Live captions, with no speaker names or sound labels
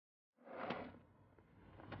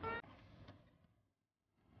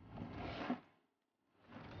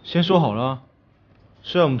先说好了，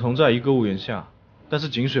虽然我们同在一个屋檐下，但是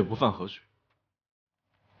井水不犯河水，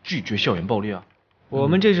拒绝校园暴力啊！我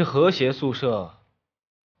们这是和谐宿舍，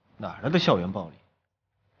哪来的校园暴力？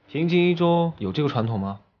平津一中有这个传统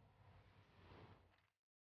吗？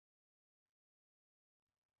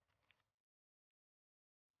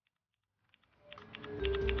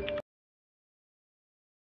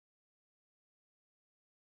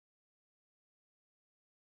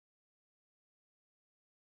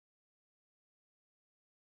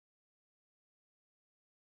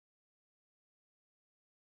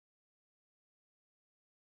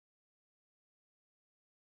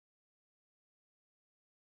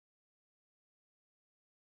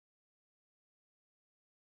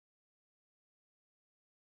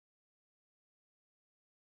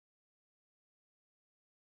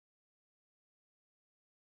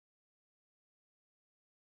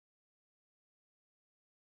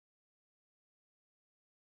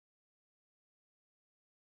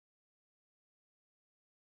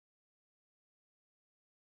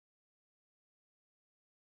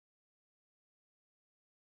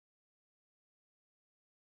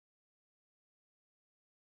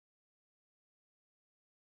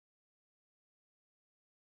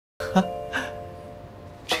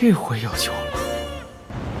 这回有救了。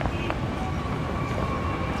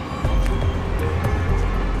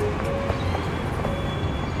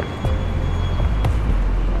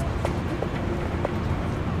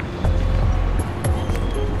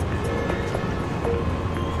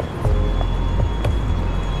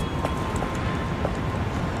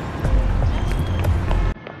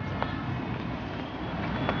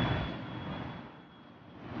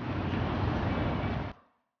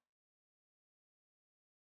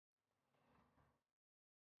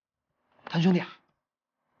谭兄弟，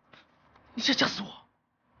你想吓死我？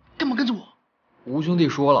干嘛跟着我？吴兄弟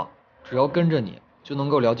说了，只要跟着你，就能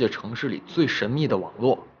够了解城市里最神秘的网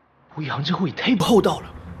络。吴阳这货也太不厚道了。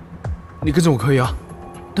你跟着我可以啊，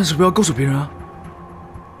但是不要告诉别人啊。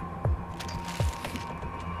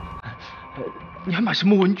你还买什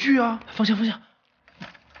么文具啊？放下放下。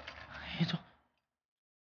哎，走。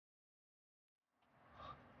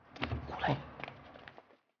过来。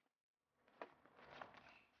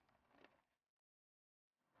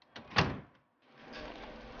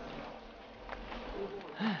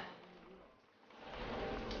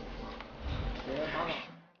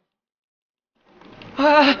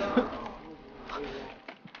哎，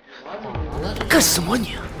干什么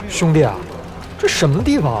你？兄弟啊，这什么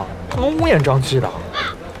地方？怎么乌烟瘴气的？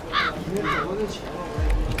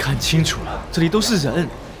你看清楚了，这里都是人。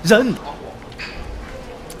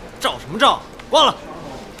照什么照？忘了。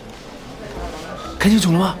看清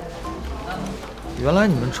楚了吗？原来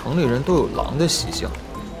你们城里人都有狼的习性，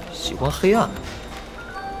喜欢黑暗。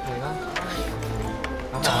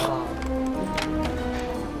走。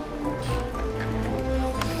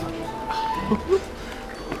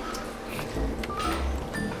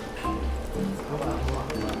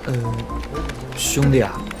兄弟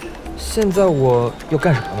啊，现在我要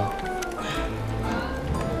干什么呢？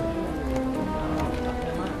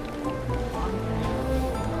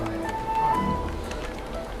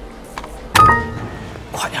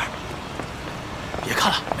快点，别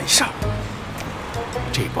看了，没事儿。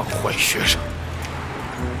这帮坏学生。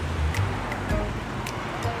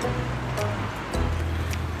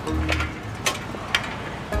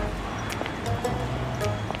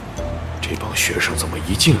这帮学生怎么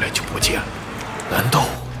一进来就不见了？难道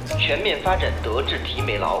全面发展德智体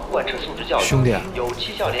美劳，贯彻素质教育？兄弟，有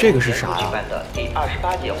七校联这个是啥举办的第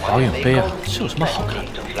28届表演杯啊，是有什么好看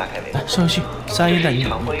的？来，上游戏3A 带你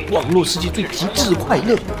网络世界最极致快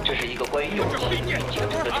乐。这是一个关于勇气与竞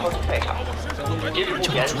争的超级赛场。截至目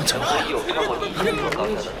前，已有超过1000所高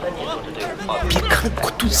校的3年组织队伍报名。别看了，给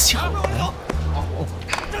我蹲下！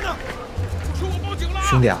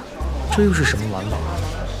兄弟啊，这又是什么玩法？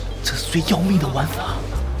这是最要命的玩法。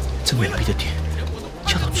这美丽的点，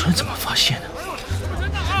教导主任怎么发现的？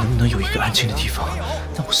能不能有一个安静的地方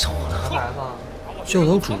让我上网呢？教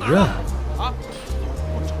导主任？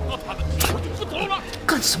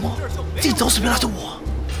干什么？自己找死，别拉着我！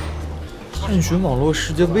探寻网络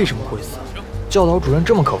世界为什么会死？教导主任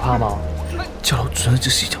这么可怕吗？教导主任这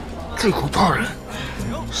世界上最可怕的人，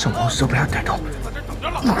上网时候被他逮到，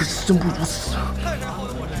那个是生不如死啊！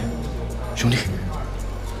兄弟，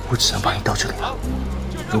我只能把你到这里了。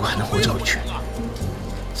如果还能活着回去，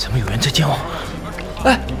咱们有缘再见哦。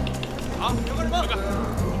哎，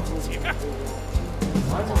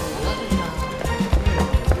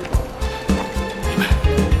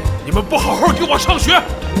你们不好好给我上学，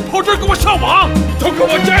跑这儿给我上网，都给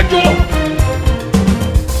我站住！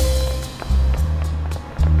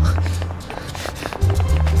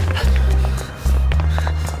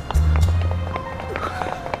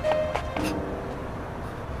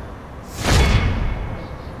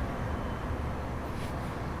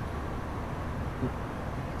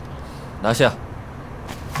拿下。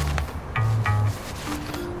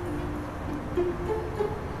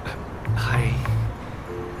嗨。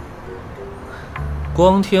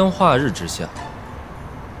光天化日之下，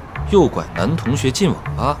诱拐男同学进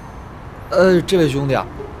网吧。这位兄弟啊，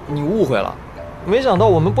你误会了，没想到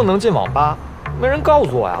我们不能进网吧，没人告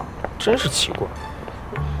诉我呀，真是奇怪。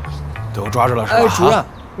都抓住了是吧？哎，主任，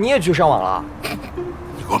你也去上网了？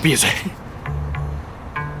你给我闭嘴！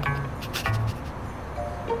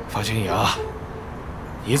方清颖，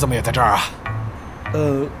你怎么也在这儿啊？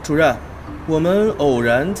主任，我们偶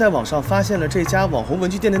然在网上发现了这家网红文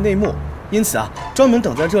具店的内幕，因此啊，专门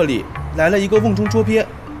等在这里来了一个瓮中捉鳖。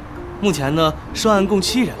目前呢，涉案共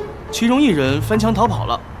7人，其中1人翻墙逃跑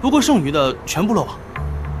了，不过剩余的全部落网。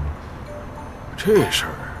这事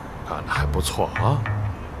儿干得还不错啊！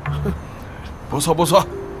不错不错。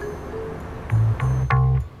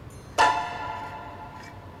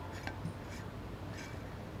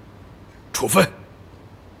处分，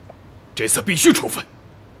这次必须处分。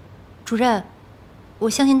主任，我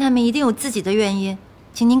相信他们一定有自己的原因，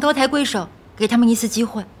请您高抬贵手，给他们一次机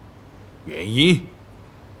会。原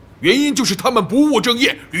因就是他们不务正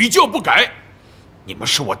业，屡教不改。你们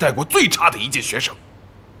是我带过最差的一届学生。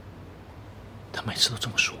他每次都这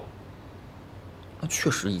么说。那确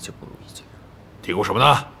实一届不如一届。听过什么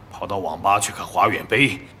呢？跑到网吧去看华远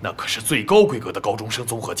杯，那可是最高规格的高中生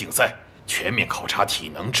综合竞赛，全面考察体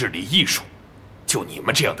能、智力、艺术。就你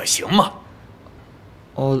们这样的行吗？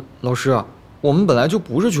哦，老师，我们本来就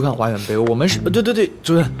不是去看华远杯，我们是……对，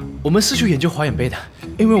主任，我们是去研究华远杯的，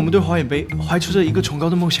因为我们对华远杯怀揣着一个崇高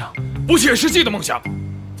的梦想，不切实际的梦想。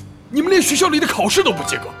你们连学校里的考试都不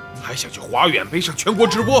及格，还想去华远杯上全国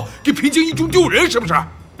直播，给平津一中丢人是不是？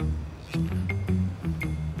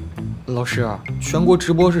老师，全国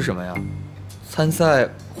直播是什么呀？参赛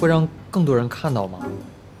会让更多人看到吗？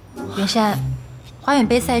袁山，华远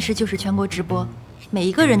杯赛事就是全国直播，每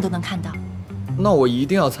一个人都能看到。那我一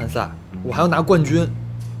定要参赛，我还要拿冠军。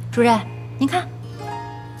主任，您看，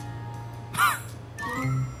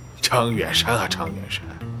张远山啊，张远山，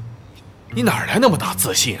你哪来那么大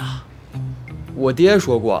自信啊？我爹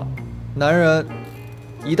说过，男人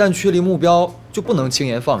一旦确立目标，就不能轻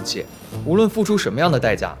言放弃，无论付出什么样的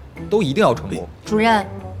代价，都一定要成功。主任，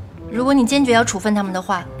如果你坚决要处分他们的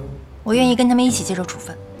话，我愿意跟他们一起接受处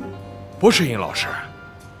分。不是殷老师，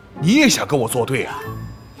你也想跟我作对啊？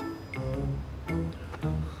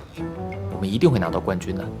我们一定会拿到冠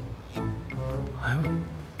军的。哎，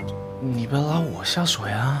你不要拉我下水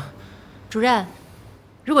啊！主任，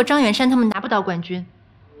如果张远山他们拿不到冠军，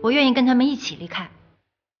我愿意跟他们一起离开。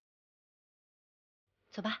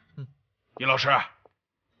走吧。殷老师，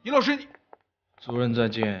殷老师，你主任再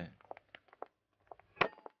见。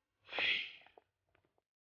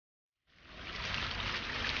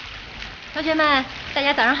同学们，大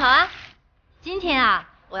家早上好啊！今天啊，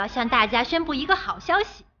我要向大家宣布一个好消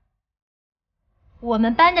息，我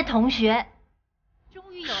们班的同学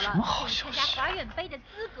终于有了参加华远杯的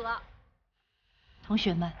资格。同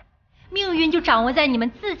学们，命运就掌握在你们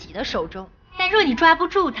自己的手中，但若你抓不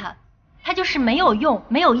住它，它就是没有用、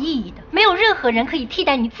没有意义的，没有任何人可以替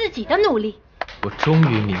代你自己的努力。我终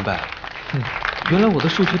于明白了，原来我的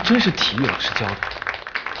数学真是体育老师教的，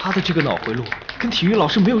他的这个脑回路跟体育老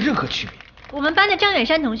师没有任何区别。我们班的张远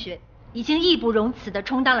山同学已经义不容辞地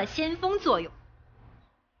充当了先锋作用，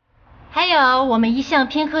还有我们一向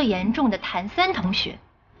偏科严重的谭三同学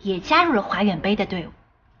也加入了华远杯的队伍。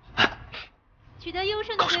取得优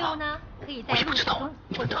胜的队伍呢，可以在录取中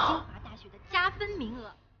获得清华大学的加分名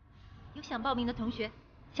额。有想报名的同学，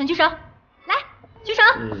请举手，来举手。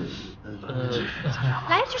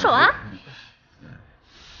来举手啊！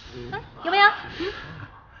有没有？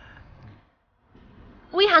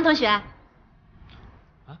吴一航同学。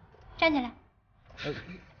站起来。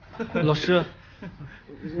老师，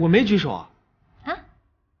我没举手啊。啊？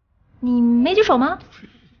你没举手吗？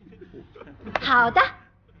好的，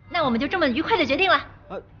那我们就这么愉快的决定了，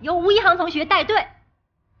由吴一航同学带队。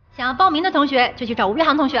想要报名的同学就去找吴一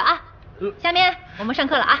航同学啊。下面我们上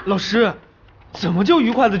课了啊。老师，怎么就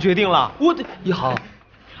愉快的决定了？一航，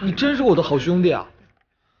你真是我的好兄弟啊！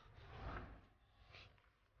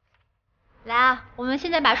来啊，我们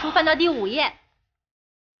现在把书翻到第5页。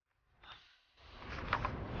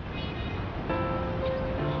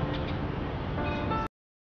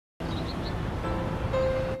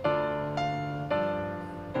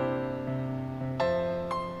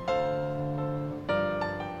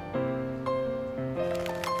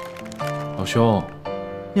老兄，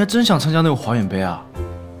你还真想参加那个华远杯啊？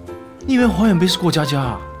你以为华远杯是过家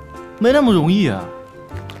家？没那么容易啊！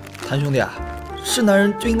谭兄弟啊，是男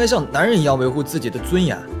人就应该像男人一样维护自己的尊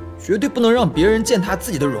严，绝对不能让别人践踏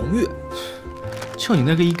自己的荣誉。就你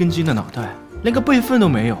那个一根筋的脑袋，连个备份都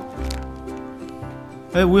没有。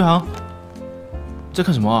哎，吴一航，在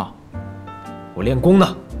看什么啊？我练功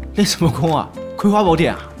呢。练什么功啊？葵花宝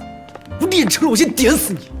典啊？不练成了，我先点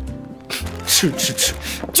死你！吃，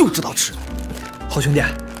就知道吃。好兄弟，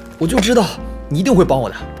我就知道你一定会帮我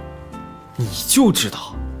的。你就知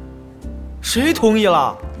道？谁同意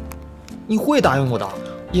了？你会答应我的，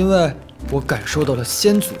因为我感受到了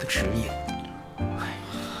先祖的旨意。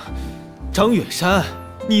张远山，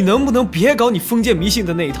你能不能别搞你封建迷信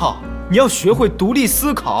的那一套？你要学会独立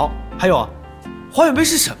思考。还有，华远杯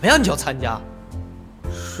是什么呀？你就要参加？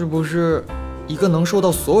是不是一个能受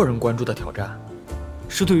到所有人关注的挑战？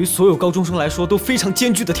是对于所有高中生来说都非常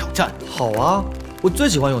艰巨的挑战。好啊，我最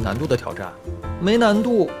喜欢有难度的挑战。没难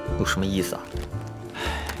度有什么意思啊？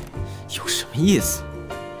有什么意思？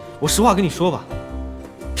我实话跟你说吧，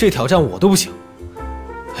这挑战我都不行。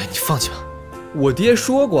哎，你放弃吧。我爹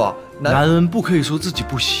说过，男人不可以说自己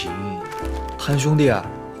不行。谭兄弟，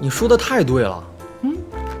你说的太对了。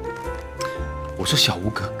我说小吴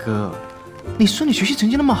哥哥，你说你学习成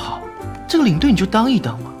绩那么好，这个领队你就当一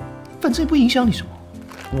当嘛，反正也不影响你什么。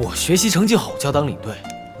我学习成绩好就要当领队，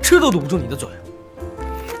吃都堵不住你的嘴。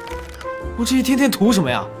我这一天天图什么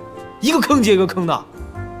呀？一个坑接一个坑的。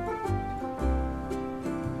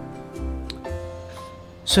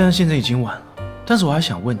虽然现在已经晚了，但是我还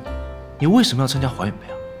想问你，你为什么要参加华远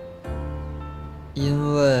杯啊？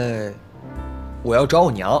因为我要找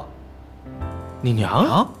我娘。你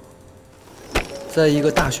娘？在一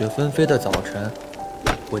个大雪纷飞的早晨，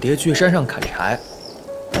我爹去山上砍柴。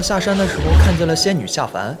他下山的时候看见了仙女下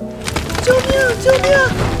凡。救命！救命！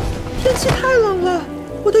天气太冷了，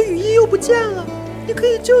我的雨衣又不见了，你可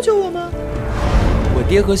以救救我吗？我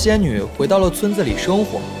爹和仙女回到了村子里生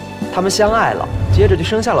活，他们相爱了，接着就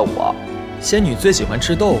生下了我。仙女最喜欢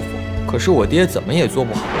吃豆腐，可是我爹怎么也做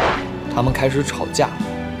不好，他们开始吵架。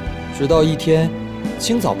直到一天，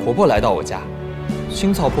青草婆婆来到我家。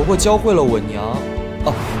青草婆婆教会了我娘，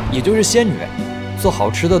也就是仙女，做好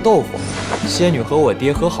吃的豆腐。仙女和我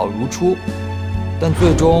爹和好如初，但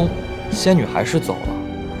最终仙女还是走了。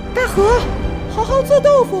大河，好好做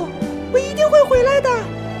豆腐，我一定会回来的。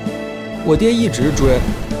我爹一直追，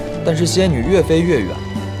但是仙女越飞越远，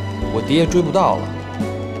我爹追不到了。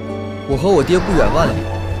我和我爹不远万里，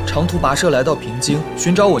长途跋涉来到平津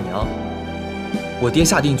寻找我娘。我爹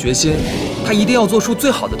下定决心，他一定要做出最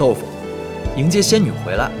好的豆腐，迎接仙女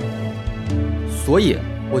回来。所以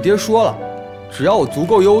我爹说了，只要我足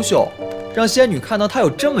够优秀，让仙女看到他有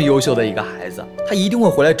这么优秀的一个孩子，他一定会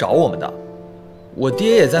回来找我们的。我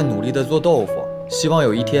爹也在努力地做豆腐，希望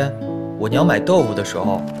有一天我娘买豆腐的时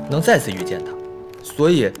候能再次遇见他。所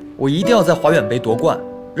以我一定要在华远杯夺冠，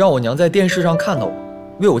让我娘在电视上看到我，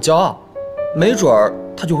为我骄傲。没准儿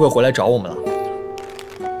她就会回来找我们了。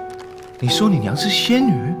你说你娘是仙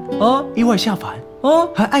女啊？意外下凡啊？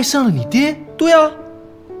还爱上了你爹？对啊。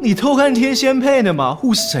你偷看天仙配的吗？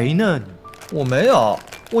唬谁呢你？我没有，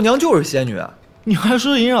我娘就是仙女。你还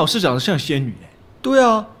说尹老师长得像仙女？对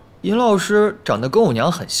啊，尹老师长得跟我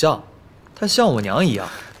娘很像，她像我娘一样，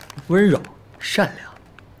温柔、善良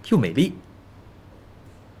又美丽。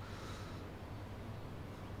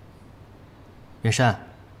远山，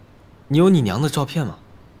你有你娘的照片吗？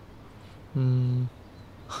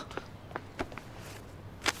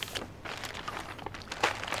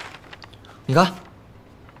你看。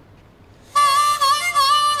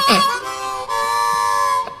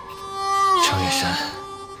张远山，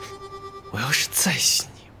我要是再信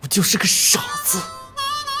你，我就是个傻子。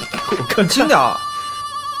我看轻点儿。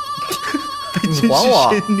你还我！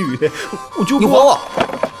仙女，我就不。你还我！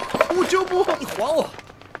我就不。你还我！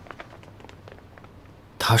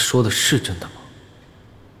他说的是真的吗？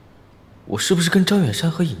我是不是跟张远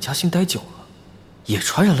山和尹嘉欣待久了，也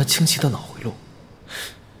传染了亲戚的脑回路？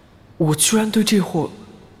我居然对这货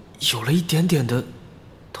有了一点点的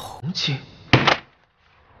同情。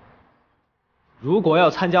如果要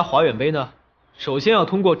参加华远杯呢，首先要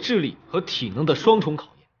通过智力和体能的双重考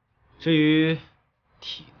验。至于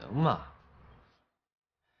体能嘛，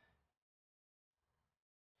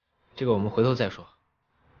这个我们回头再说。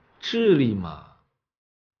智力嘛，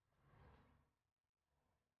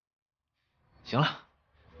行了，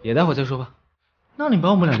也待会再说吧。那你把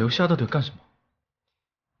我们俩留下到底干什么？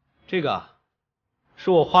这个啊，是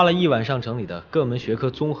我花了1晚上整理的各门学科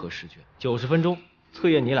综合试卷，90分钟，测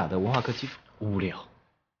验你俩的文化课基础。无聊。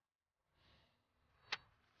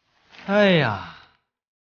哎呀，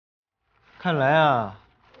看来啊，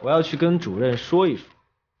我要去跟主任说一说。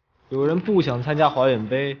有人不想参加华远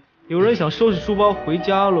杯，有人想收拾书包回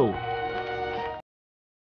家喽。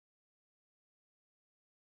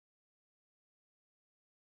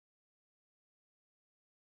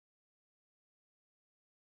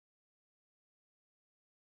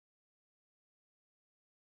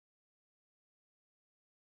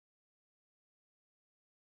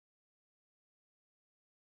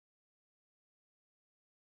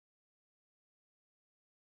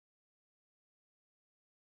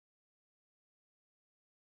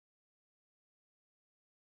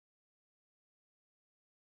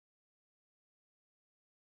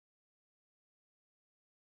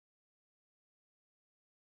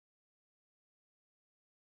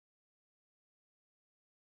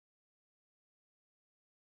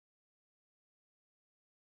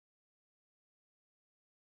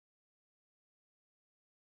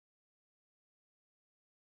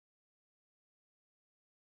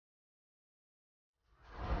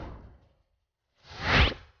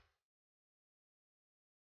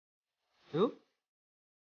哟，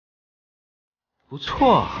不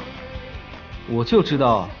错，我就知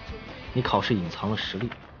道你考试隐藏了实力。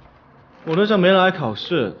我那张没来考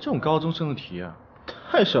试，这种高中生的题啊，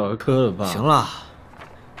太小儿科了吧？行了，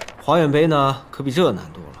华远杯呢，可比这难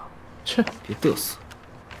多了。切，别嘚瑟。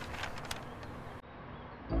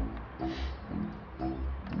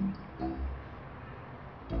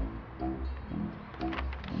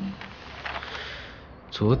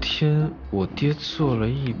昨天我爹做了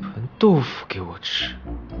一盆豆腐给我吃，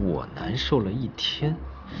我难受了一天。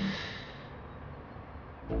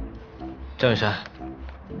张远山，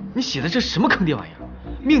你写的这什么坑爹玩意儿？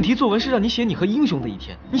命题作文是让你写你和英雄的一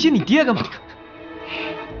天，你写你爹干嘛？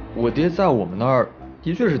我爹在我们那儿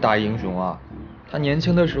的确是大英雄啊，他年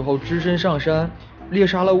轻的时候只身上山，猎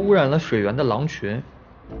杀了污染了水源的狼群。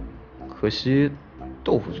可惜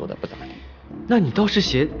豆腐做的不咋地。那你倒是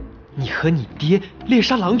写你和你爹猎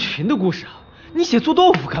杀狼群的故事啊！你写做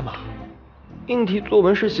豆腐干嘛？命题作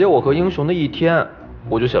文是写我和英雄的一天，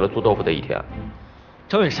我就写了做豆腐的一天。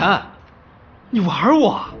张远山，你玩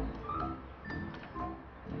我？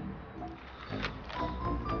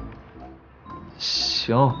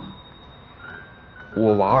行，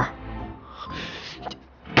我玩。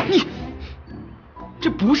你这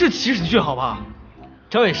不是起始句好吧？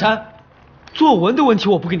张远山，作文的问题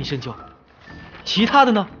我不跟你深究，其他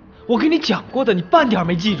的呢，我跟你讲过的，你半点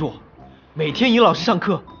没记住。每天尹老师上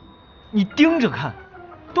课，你盯着看，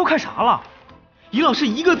都看啥了？尹老师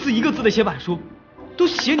一个字一个字的写板书，都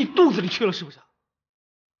写你肚子里去了，是不是？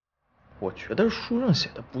我觉得书上写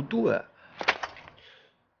的不对。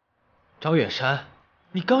张远山，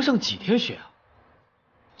你刚上几天学啊，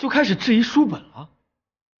就开始质疑书本了？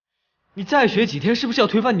你再学几天，是不是要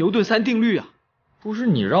推翻牛顿三定律啊？不是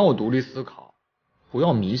你让我独立思考，不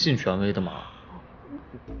要迷信权威的吗？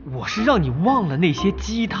我是让你忘了那些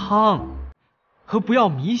鸡汤，和不要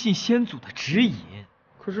迷信先祖的指引。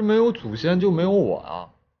可是没有祖先就没有我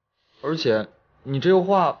啊！而且你这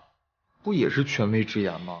话不也是权威之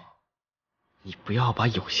言吗？你不要把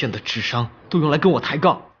有限的智商都用来跟我抬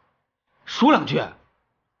杠，说两句。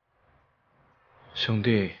兄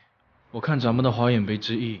弟，我看咱们的华眼杯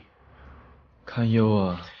之役，堪忧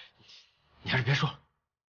啊！你还是别说了。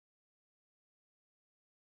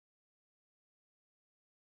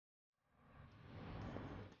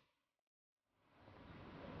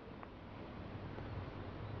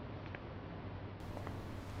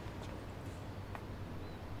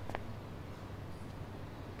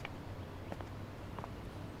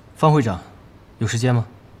方会长，有时间吗？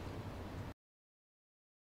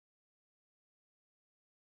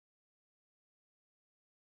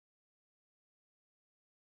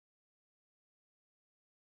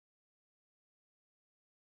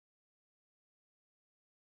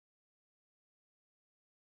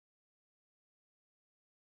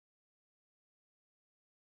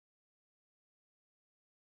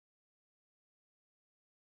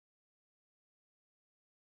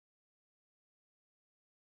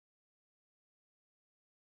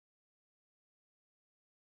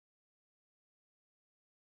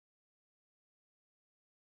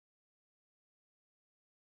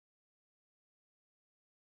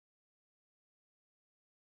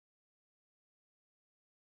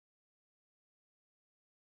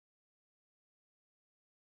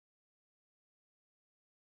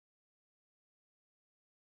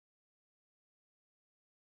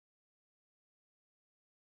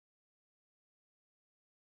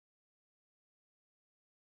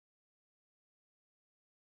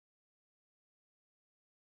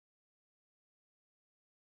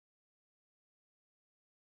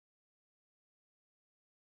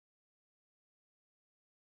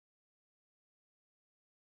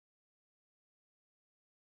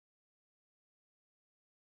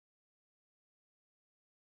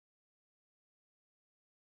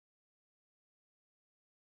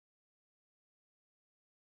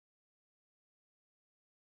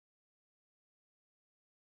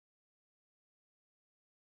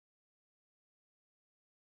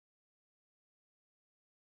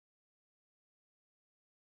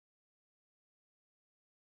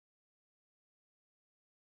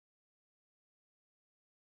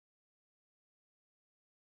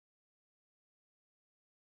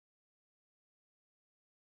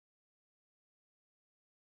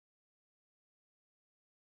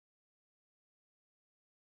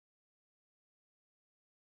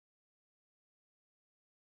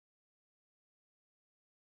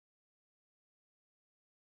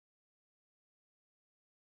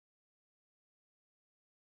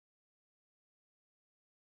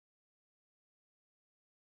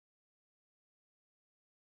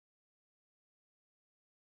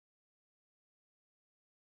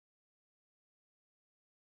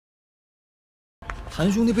谭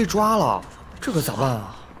兄弟被抓了，这可咋办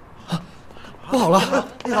啊？啊，不好了，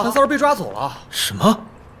谭三儿被抓走了。什么？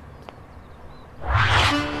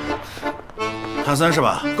谭三是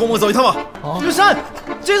吧？跟我们走一趟吧。岳山，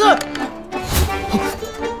接着。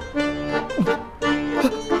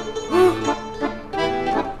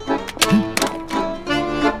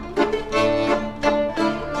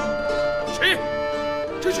谁？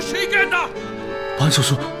这是谁干的？保安叔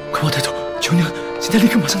叔，快把我带走！求你了，现在立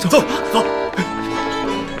刻马上走！走。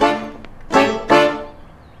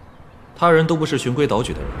他人都不是循规蹈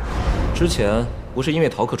矩的人，之前不是因为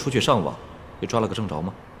逃课出去上网，被抓了个正着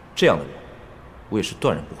吗？这样的人，我也是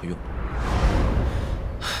断然不会用的。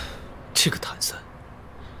这个谭三，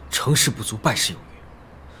成事不足败事有余，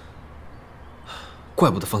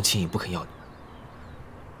怪不得方清影不肯要你们，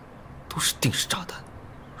都是定时炸弹。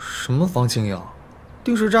什么方清影？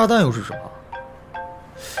定时炸弹又是什么？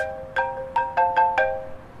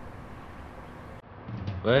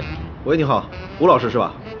喂，你好，吴老师是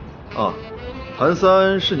吧？啊，谭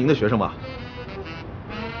三是您的学生吧？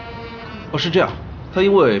哦，是这样，他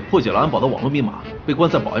因为破解了安保的网络密码，被关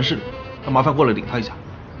在保安室里，他麻烦过来领他一下。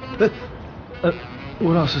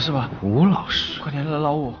吴老师是吧？吴老师，快点来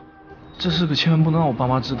捞我，这事可千万不能让我爸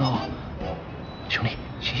妈知道。兄弟，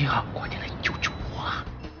行行好，快点来救救我啊！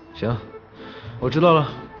行，我知道了，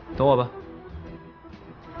等我吧。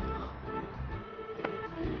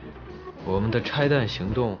我们的拆弹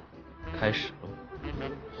行动开始了。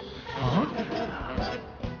啊？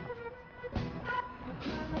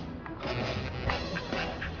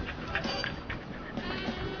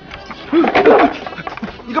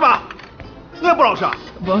你干嘛？那不老实啊！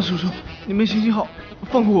保安叔叔，你们行行好，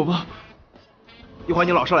放过我吧。一会儿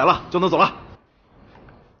你老师来了就能走了。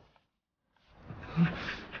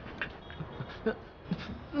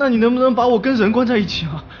那你能不能把我跟人关在一起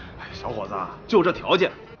啊？小伙子，就这条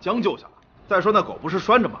件，将就下来。再说那狗不是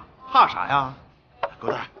拴着吗？怕啥呀？狗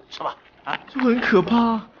蛋，吃吧。哎，这很可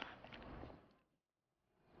怕。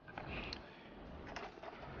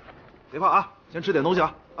别怕啊，先吃点东西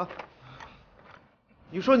啊啊！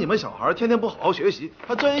你说你们小孩天天不好好学习，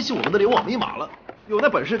还钻研起我们的联网密码了，有那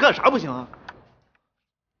本事干啥不行啊？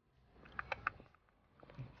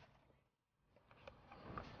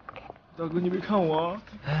大哥，你别看我啊！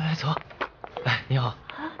来走。哎，你好。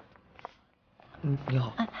你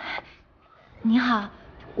好。你好，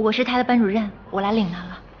我是他的班主任，我来领他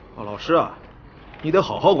了。哦，老师啊，你得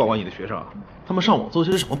好好管管你的学生啊，他们上网做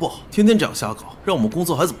些什么不好？天天这样瞎搞，让我们工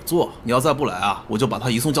作还怎么做？你要再不来啊，我就把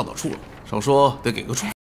他移送教导处了，少说得给个处。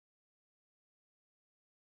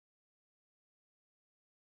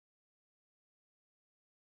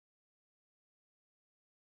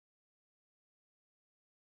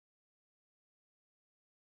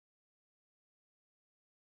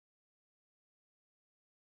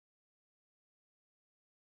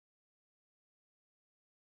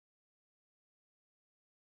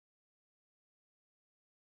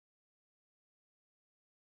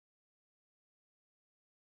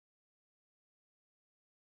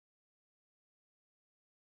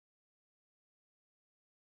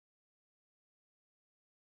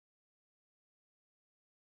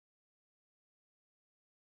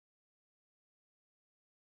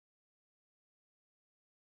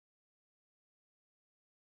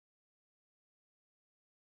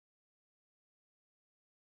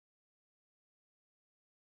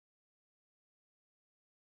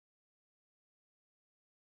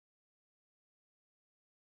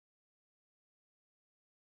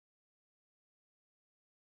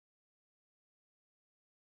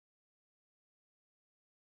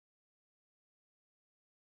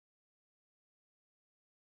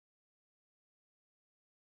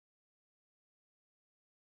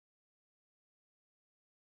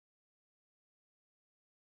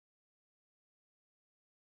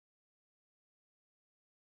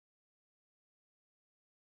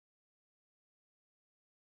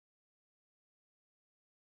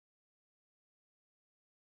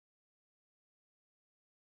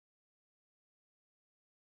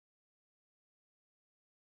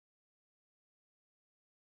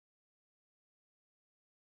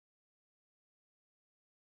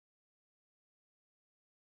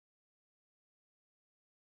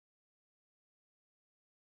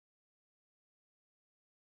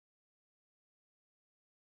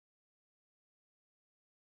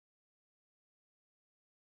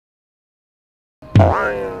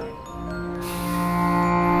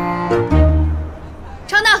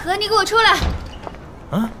张大河，你给我出来！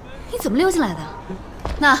啊？你怎么溜进来的？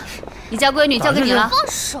那，你家闺女交给你了。放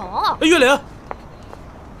手！月莲，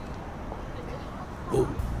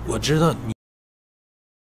我知道你。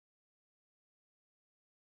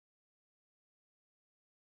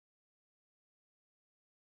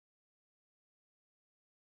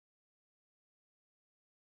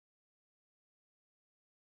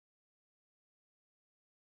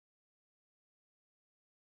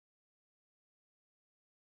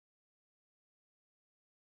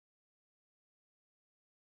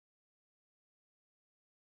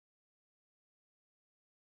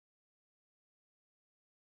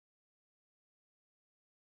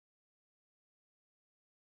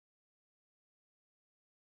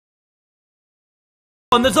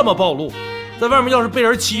穿的这么暴露，在外面要是被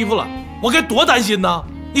人欺负了，我该多担心呢？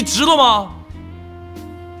你知道吗？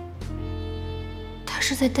他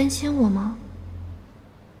是在担心我吗？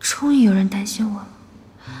终于有人担心我了。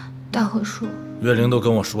大河叔，岳玲都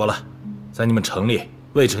跟我说了，在你们城里，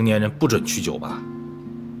未成年人不准去酒吧，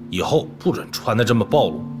以后不准穿的这么暴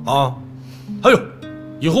露啊！还有，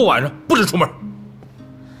以后晚上不准出门。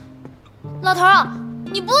老头儿，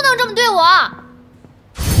你不能这么对我。